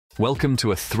Welcome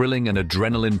to a thrilling and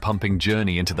adrenaline-pumping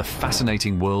journey into the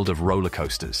fascinating world of roller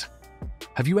coasters.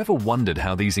 Have you ever wondered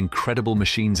how these incredible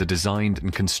machines are designed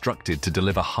and constructed to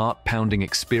deliver heart-pounding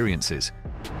experiences?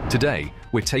 Today,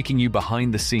 we're taking you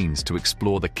behind the scenes to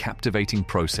explore the captivating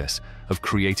process of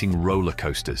creating roller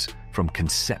coasters, from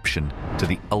conception to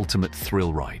the ultimate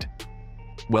thrill ride.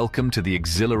 Welcome to the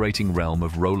exhilarating realm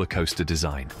of roller coaster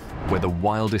design, where the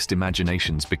wildest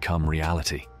imaginations become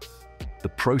reality. The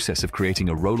process of creating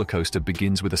a roller coaster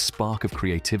begins with a spark of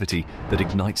creativity that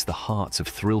ignites the hearts of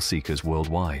thrill seekers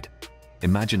worldwide.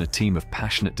 Imagine a team of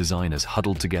passionate designers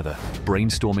huddled together,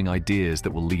 brainstorming ideas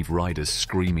that will leave riders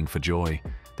screaming for joy.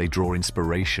 They draw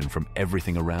inspiration from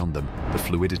everything around them: the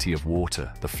fluidity of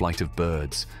water, the flight of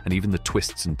birds, and even the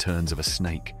twists and turns of a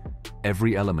snake.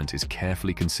 Every element is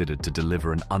carefully considered to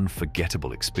deliver an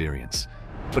unforgettable experience.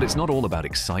 But it's not all about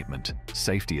excitement.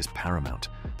 Safety is paramount.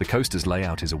 The coaster's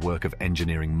layout is a work of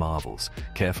engineering marvels,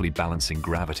 carefully balancing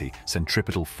gravity,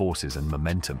 centripetal forces, and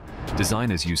momentum.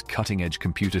 Designers use cutting-edge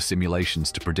computer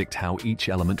simulations to predict how each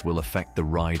element will affect the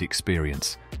ride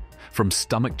experience. From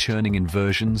stomach-churning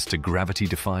inversions to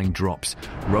gravity-defying drops,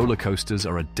 roller coasters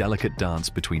are a delicate dance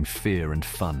between fear and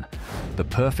fun. The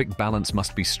perfect balance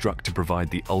must be struck to provide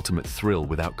the ultimate thrill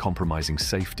without compromising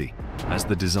safety. As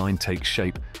the design takes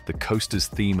shape, the coaster's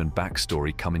theme and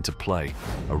backstory come into play.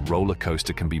 A roller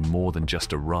coaster can be more than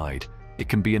just a ride. It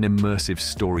can be an immersive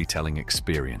storytelling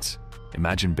experience.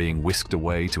 Imagine being whisked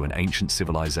away to an ancient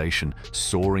civilization,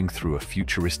 soaring through a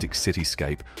futuristic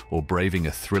cityscape, or braving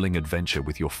a thrilling adventure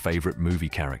with your favorite movie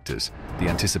characters. The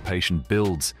anticipation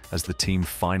builds as the team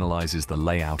finalizes the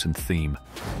layout and theme.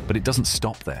 But it doesn't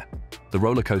stop there. The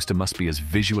roller coaster must be as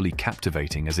visually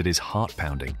captivating as it is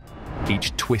heart-pounding.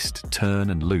 Each twist,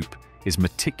 turn, and loop is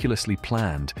meticulously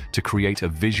planned to create a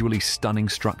visually stunning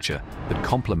structure that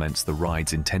complements the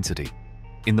ride's intensity.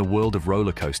 In the world of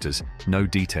roller coasters, no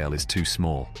detail is too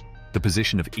small. The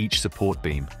position of each support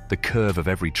beam, the curve of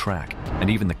every track, and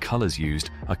even the colors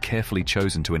used are carefully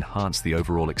chosen to enhance the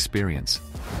overall experience.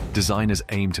 Designers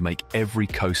aim to make every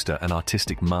coaster an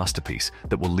artistic masterpiece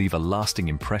that will leave a lasting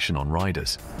impression on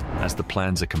riders. As the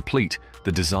plans are complete,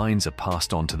 the designs are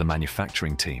passed on to the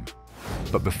manufacturing team.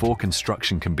 But before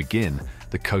construction can begin,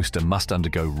 the coaster must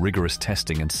undergo rigorous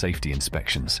testing and safety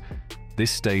inspections. This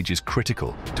stage is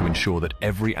critical to ensure that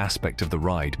every aspect of the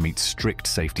ride meets strict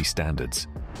safety standards.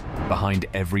 Behind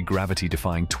every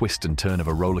gravity-defying twist and turn of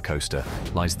a roller coaster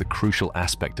lies the crucial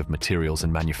aspect of materials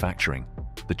and manufacturing.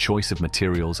 The choice of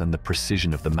materials and the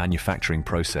precision of the manufacturing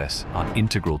process are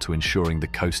integral to ensuring the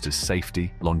coaster's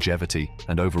safety, longevity,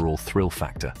 and overall thrill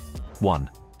factor. 1.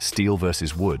 Steel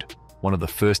versus wood. One of the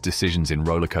first decisions in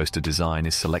roller coaster design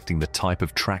is selecting the type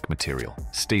of track material,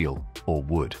 steel or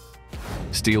wood.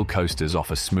 Steel coasters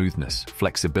offer smoothness,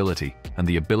 flexibility, and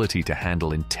the ability to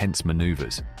handle intense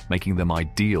maneuvers, making them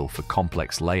ideal for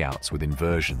complex layouts with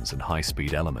inversions and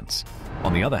high-speed elements.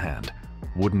 On the other hand,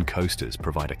 wooden coasters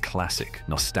provide a classic,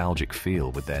 nostalgic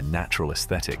feel with their natural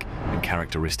aesthetic and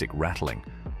characteristic rattling,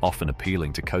 often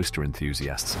appealing to coaster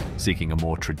enthusiasts seeking a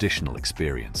more traditional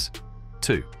experience.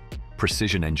 2.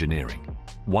 Precision engineering.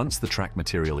 Once the track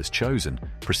material is chosen,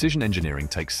 precision engineering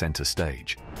takes center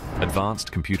stage.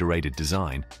 Advanced computer-aided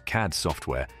design, CAD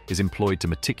software, is employed to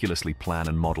meticulously plan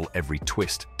and model every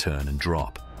twist, turn, and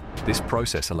drop. This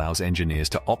process allows engineers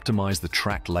to optimize the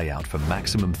track layout for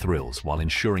maximum thrills while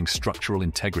ensuring structural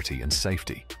integrity and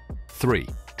safety. 3.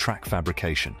 Track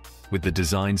fabrication. With the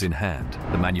designs in hand,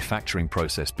 the manufacturing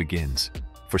process begins.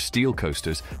 For steel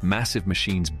coasters, massive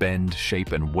machines bend,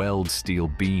 shape, and weld steel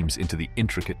beams into the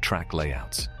intricate track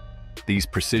layouts. These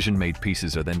precision-made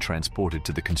pieces are then transported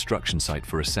to the construction site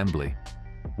for assembly.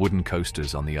 Wooden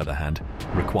coasters, on the other hand,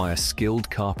 require skilled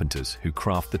carpenters who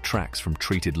craft the tracks from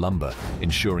treated lumber,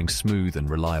 ensuring smooth and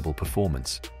reliable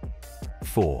performance.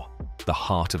 4. The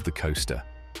heart of the coaster.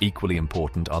 Equally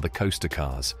important are the coaster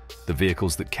cars, the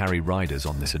vehicles that carry riders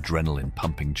on this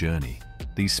adrenaline-pumping journey.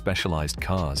 These specialized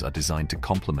cars are designed to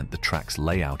complement the track's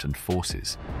layout and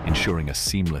forces, ensuring a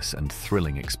seamless and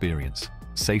thrilling experience.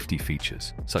 Safety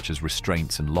features, such as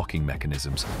restraints and locking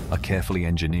mechanisms, are carefully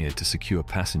engineered to secure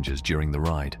passengers during the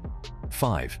ride.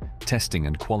 5. Testing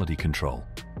and quality control.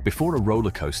 Before a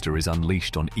roller coaster is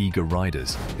unleashed on eager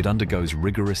riders, it undergoes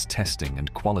rigorous testing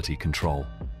and quality control.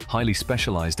 Highly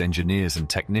specialized engineers and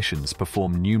technicians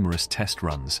perform numerous test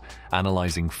runs,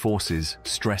 analyzing forces,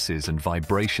 stresses, and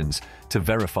vibrations to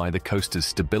verify the coaster's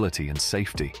stability and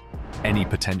safety. Any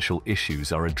potential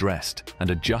issues are addressed,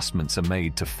 and adjustments are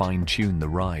made to fine-tune the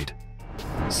ride.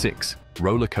 6.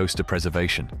 Roller coaster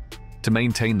preservation. To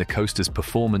maintain the coaster's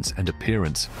performance and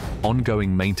appearance,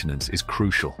 ongoing maintenance is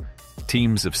crucial.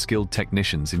 Teams of skilled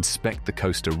technicians inspect the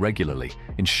coaster regularly,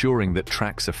 ensuring that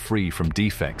tracks are free from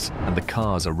defects and the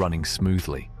cars are running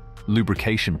smoothly.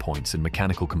 Lubrication points and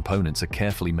mechanical components are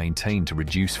carefully maintained to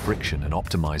reduce friction and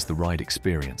optimize the ride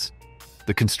experience.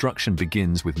 The construction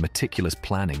begins with meticulous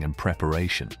planning and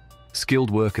preparation. Skilled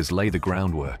workers lay the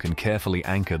groundwork and carefully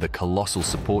anchor the colossal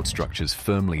support structures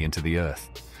firmly into the earth.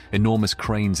 Enormous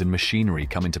cranes and machinery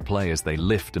come into play as they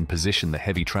lift and position the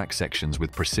heavy track sections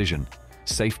with precision.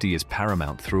 Safety is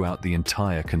paramount throughout the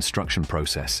entire construction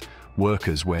process.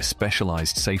 Workers wear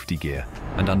specialized safety gear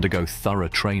and undergo thorough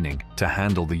training to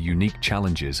handle the unique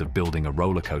challenges of building a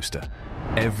roller coaster.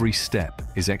 Every step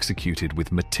is executed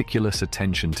with meticulous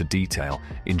attention to detail,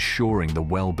 ensuring the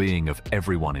well-being of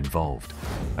everyone involved.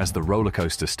 As the roller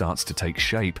coaster starts to take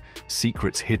shape,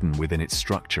 secrets hidden within its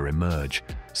structure emerge.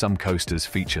 Some coasters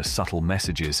feature subtle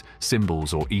messages,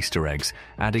 symbols, or Easter eggs,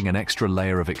 adding an extra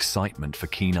layer of excitement for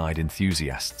keen-eyed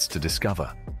enthusiasts to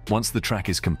discover. Once the track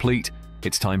is complete,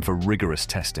 it's time for rigorous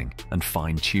testing and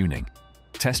fine-tuning.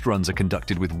 Test runs are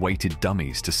conducted with weighted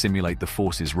dummies to simulate the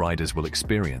forces riders will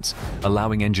experience,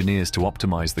 allowing engineers to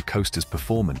optimize the coaster's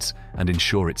performance and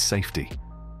ensure its safety.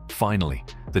 Finally,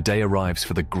 the day arrives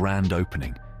for the grand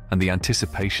opening, and the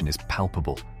anticipation is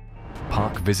palpable.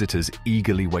 Park visitors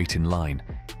eagerly wait in line,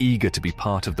 eager to be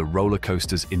part of the roller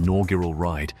coaster's inaugural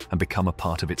ride and become a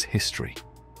part of its history.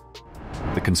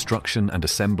 The construction and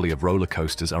assembly of roller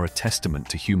coasters are a testament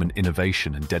to human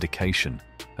innovation and dedication,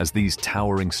 as these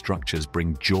towering structures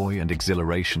bring joy and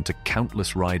exhilaration to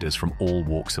countless riders from all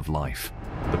walks of life.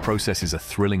 The process is a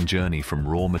thrilling journey from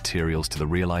raw materials to the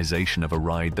realization of a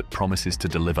ride that promises to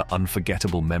deliver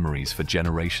unforgettable memories for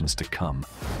generations to come.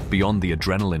 Beyond the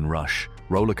adrenaline rush,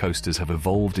 roller coasters have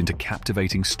evolved into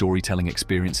captivating storytelling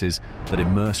experiences that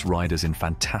immerse riders in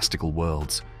fantastical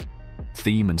worlds.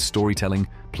 Theme and storytelling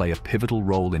play a pivotal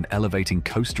role in elevating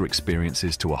coaster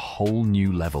experiences to a whole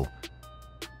new level.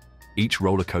 Each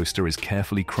roller coaster is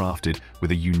carefully crafted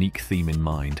with a unique theme in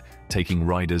mind, taking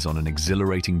riders on an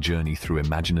exhilarating journey through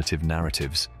imaginative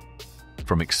narratives.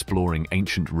 From exploring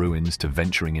ancient ruins to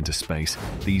venturing into space,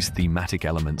 these thematic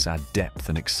elements add depth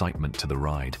and excitement to the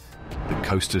ride. The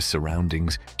coaster's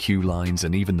surroundings, queue lines,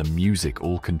 and even the music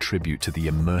all contribute to the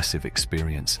immersive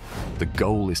experience. The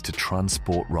goal is to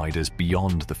transport riders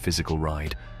beyond the physical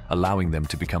ride, allowing them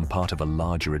to become part of a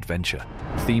larger adventure.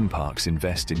 Theme parks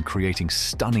invest in creating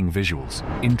stunning visuals,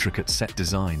 intricate set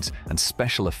designs, and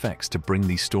special effects to bring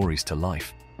these stories to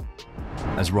life.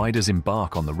 As riders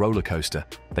embark on the roller coaster,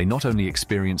 they not only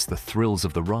experience the thrills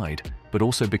of the ride, but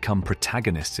also become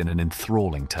protagonists in an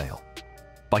enthralling tale.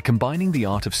 By combining the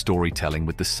art of storytelling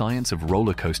with the science of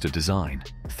roller coaster design,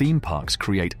 theme parks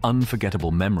create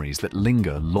unforgettable memories that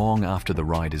linger long after the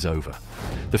ride is over.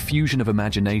 The fusion of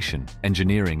imagination,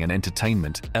 engineering, and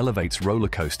entertainment elevates roller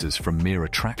coasters from mere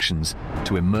attractions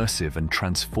to immersive and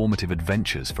transformative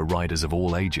adventures for riders of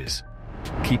all ages.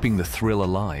 Keeping the thrill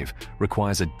alive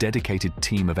requires a dedicated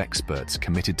team of experts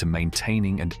committed to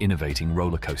maintaining and innovating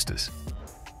roller coasters.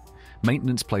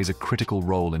 Maintenance plays a critical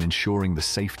role in ensuring the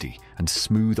safety and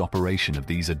smooth operation of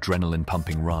these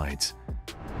adrenaline-pumping rides.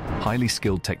 Highly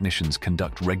skilled technicians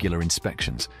conduct regular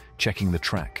inspections, checking the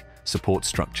track, support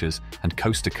structures, and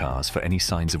coaster cars for any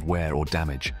signs of wear or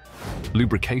damage.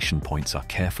 Lubrication points are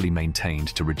carefully maintained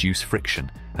to reduce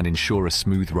friction and ensure a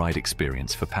smooth ride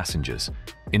experience for passengers.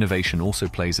 Innovation also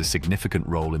plays a significant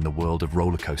role in the world of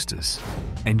roller coasters.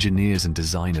 Engineers and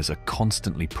designers are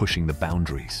constantly pushing the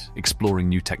boundaries, exploring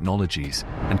new technologies,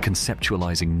 and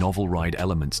conceptualizing novel ride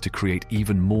elements to create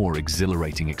even more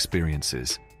exhilarating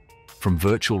experiences. From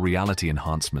virtual reality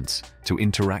enhancements to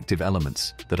interactive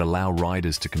elements that allow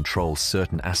riders to control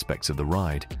certain aspects of the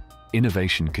ride,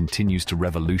 innovation continues to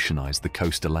revolutionize the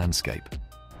coaster landscape.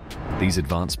 These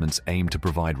advancements aim to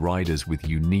provide riders with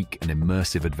unique and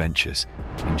immersive adventures,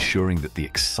 ensuring that the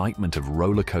excitement of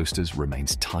roller coasters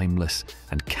remains timeless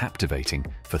and captivating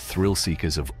for thrill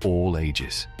seekers of all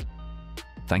ages.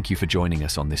 Thank you for joining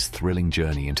us on this thrilling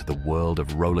journey into the world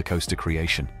of roller coaster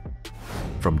creation.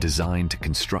 From design to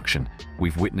construction,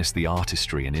 we've witnessed the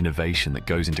artistry and innovation that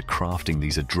goes into crafting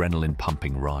these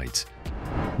adrenaline-pumping rides.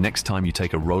 Next time you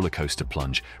take a roller coaster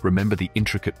plunge, remember the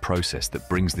intricate process that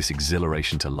brings this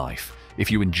exhilaration to life.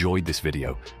 If you enjoyed this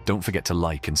video, don't forget to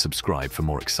like and subscribe for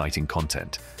more exciting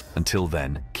content. Until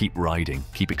then, keep riding,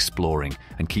 keep exploring,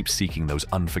 and keep seeking those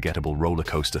unforgettable roller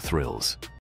coaster thrills.